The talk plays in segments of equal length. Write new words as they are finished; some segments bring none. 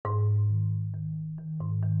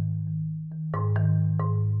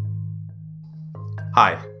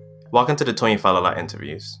Hi, welcome to the Tony Falala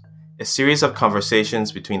Interviews, a series of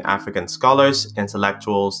conversations between African scholars,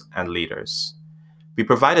 intellectuals, and leaders. We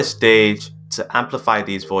provide a stage to amplify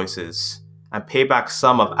these voices and pay back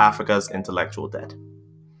some of Africa's intellectual debt.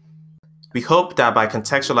 We hope that by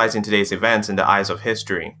contextualizing today's events in the eyes of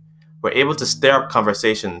history, we're able to stir up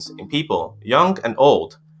conversations in people, young and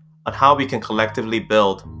old, on how we can collectively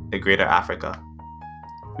build a greater Africa.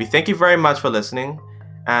 We thank you very much for listening,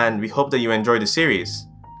 and we hope that you enjoy the series,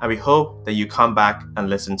 and we hope that you come back and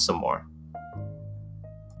listen some more.